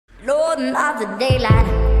Lord of the daylight.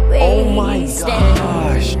 Oh my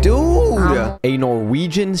gosh, dude. A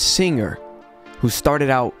Norwegian singer who started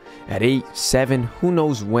out at 8, 7, who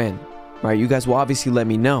knows when. Right, you guys will obviously let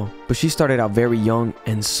me know. But she started out very young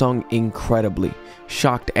and sung incredibly.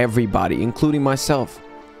 Shocked everybody, including myself.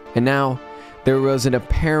 And now there was an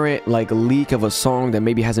apparent leak of a song that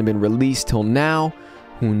maybe hasn't been released till now.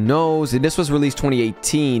 Who knows? And this was released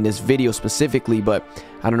 2018, this video specifically, but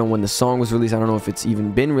I don't know when the song was released. I don't know if it's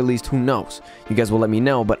even been released. Who knows? You guys will let me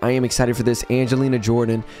know, but I am excited for this. Angelina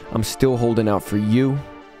Jordan, I'm still holding out for you.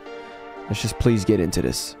 Let's just please get into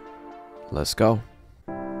this. Let's go.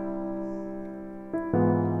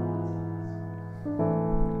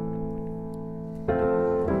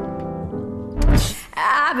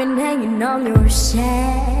 I've been hanging on your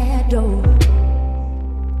shadow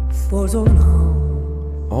for so long.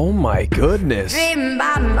 Oh my goodness. Dreaming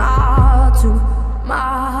about an all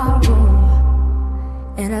tomorrow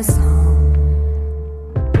in a song.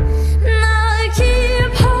 Now I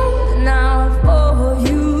keep holding out for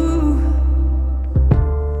you.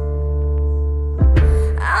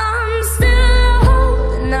 I'm still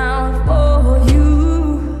holding out for you.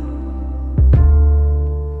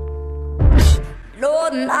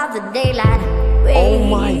 Lord of the daylight. Oh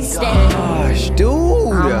my gosh, dude.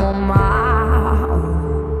 I'm on my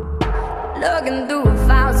looking through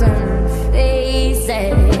 1,000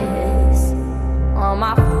 faces on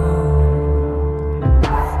my phone.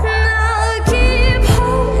 Now I keep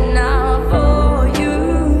holding out for you,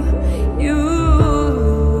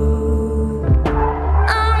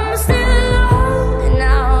 I'm still holding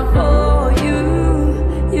out for you,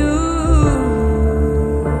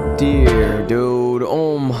 Dear dude,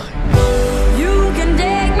 oh my. You can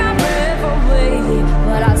take my breath away,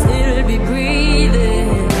 but I'll still be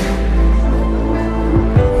breathing.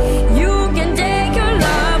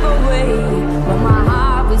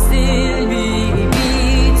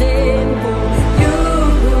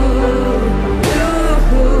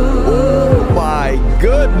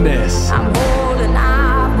 Goodness. I'm holding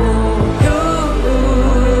out for you.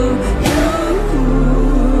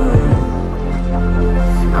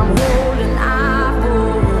 I'm holding out for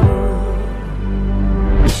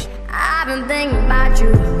you. I've been thinking about you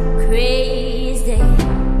crazy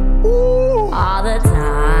all the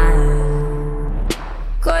time.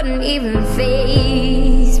 Couldn't even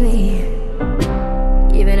face me,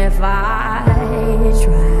 even if I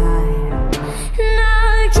tried.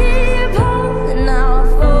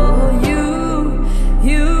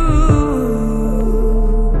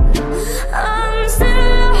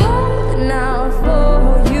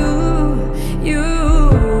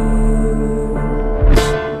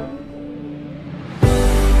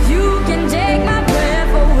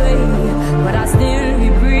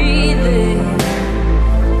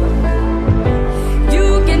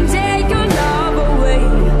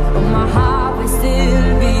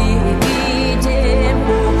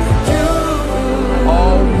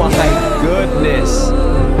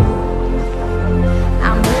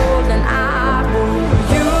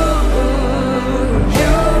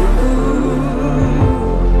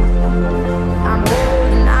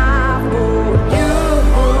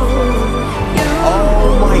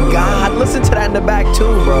 Listen to that in the back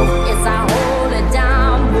too, bro. Yes, I hold it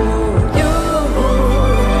down for you.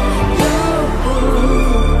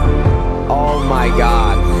 Oh my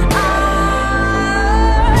God.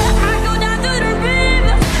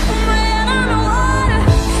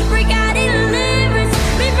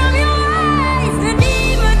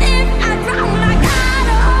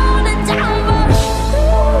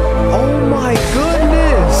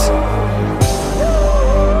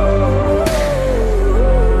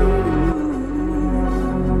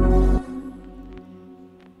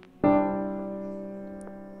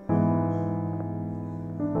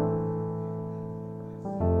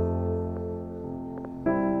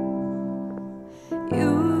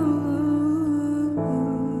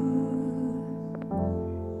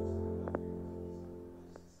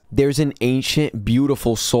 There's an ancient,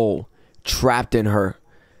 beautiful soul trapped in her.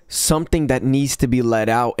 Something that needs to be let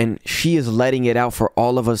out, and she is letting it out for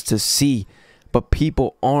all of us to see. But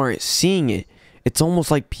people aren't seeing it. It's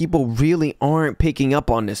almost like people really aren't picking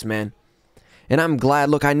up on this, man. And I'm glad.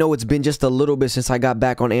 Look, I know it's been just a little bit since I got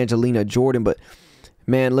back on Angelina Jordan, but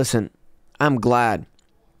man, listen, I'm glad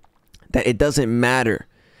that it doesn't matter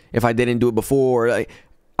if I didn't do it before. Like,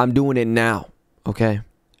 I'm doing it now, okay?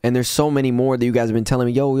 And there's so many more that you guys have been telling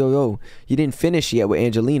me, yo, you didn't finish yet with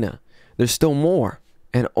Angelina. There's still more.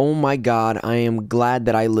 And oh my God, I am glad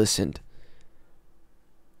that I listened.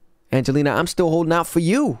 Angelina, I'm still holding out for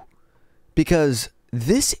you because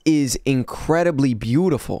this is incredibly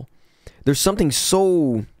beautiful. There's something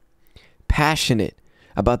so passionate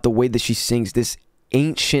about the way that she sings, this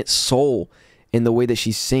ancient soul in the way that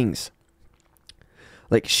she sings.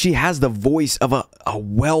 Like, she has the voice of a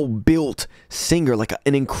well-built singer, like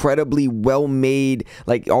an incredibly well-made,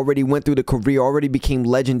 like already went through the career, already became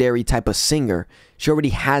legendary type of singer. She already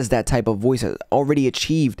has that type of voice, already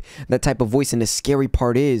achieved that type of voice. And the scary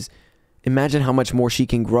part is, imagine how much more she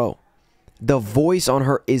can grow. The voice on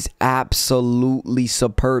her is absolutely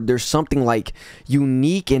superb. There's something like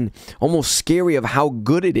unique and almost scary of how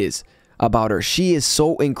good it is about her. She is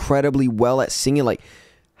so incredibly well at singing. Like,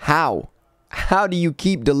 how do you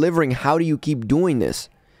keep delivering? How do you keep doing this?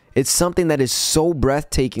 It's something that is so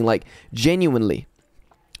breathtaking, like genuinely.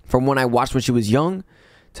 From when I watched when she was young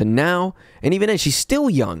to now, and even then, she's still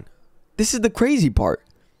young. This is the crazy part.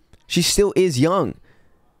 She still is young.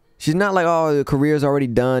 She's not like, oh, the career's already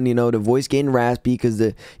done, you know, the voice getting raspy because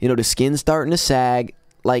the skin's starting to sag.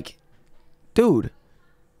 Like, dude,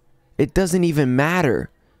 it doesn't even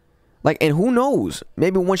matter. Like, and who knows?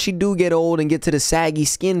 Maybe once she do get old and get to the saggy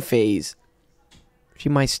skin phase, she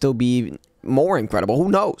might still be even more incredible.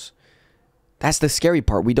 Who knows? That's the scary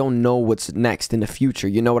part. We don't know what's next in the future.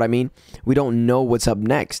 You know what I mean? We don't know what's up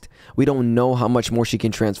next. We don't know how much more she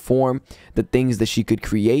can transform, the things that she could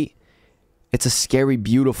create. It's a scary,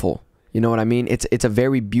 beautiful. You know what I mean? It's a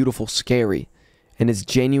very beautiful, scary. And it's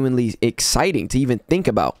genuinely exciting to even think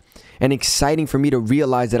about. And exciting for me to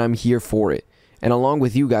realize that I'm here for it. And along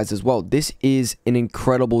with you guys as well. This is an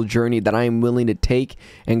incredible journey that I am willing to take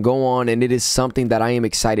and go on. And it is something that I am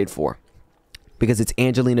excited for. Because it's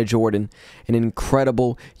Angelina Jordan, an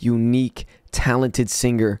incredible, unique, talented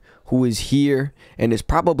singer who is here and is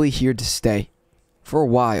probably here to stay for a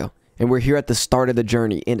while. And we're here at the start of the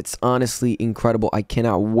journey. And it's honestly incredible. I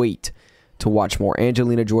cannot wait to watch more.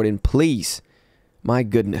 Angelina Jordan, please. My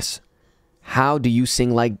goodness. How do you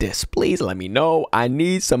sing like this? Please let me know. I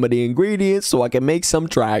need some of the ingredients so I can make some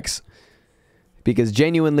tracks. Because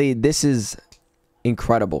genuinely, this is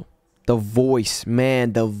incredible. The voice,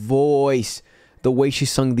 man, the voice. The way she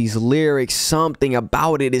sung these lyrics, something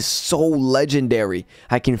about it is so legendary.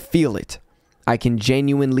 I can feel it. I can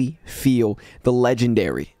genuinely feel the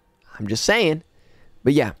legendary. I'm just saying.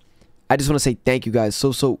 But yeah, I just want to say thank you guys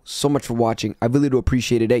so much for watching. I really do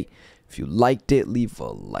appreciate it. Hey, if you liked it, leave a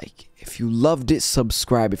like. If you loved it,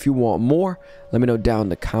 subscribe. If you want more, let me know down in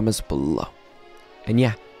the comments below. And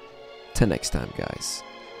yeah, till next time, guys.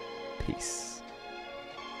 Peace.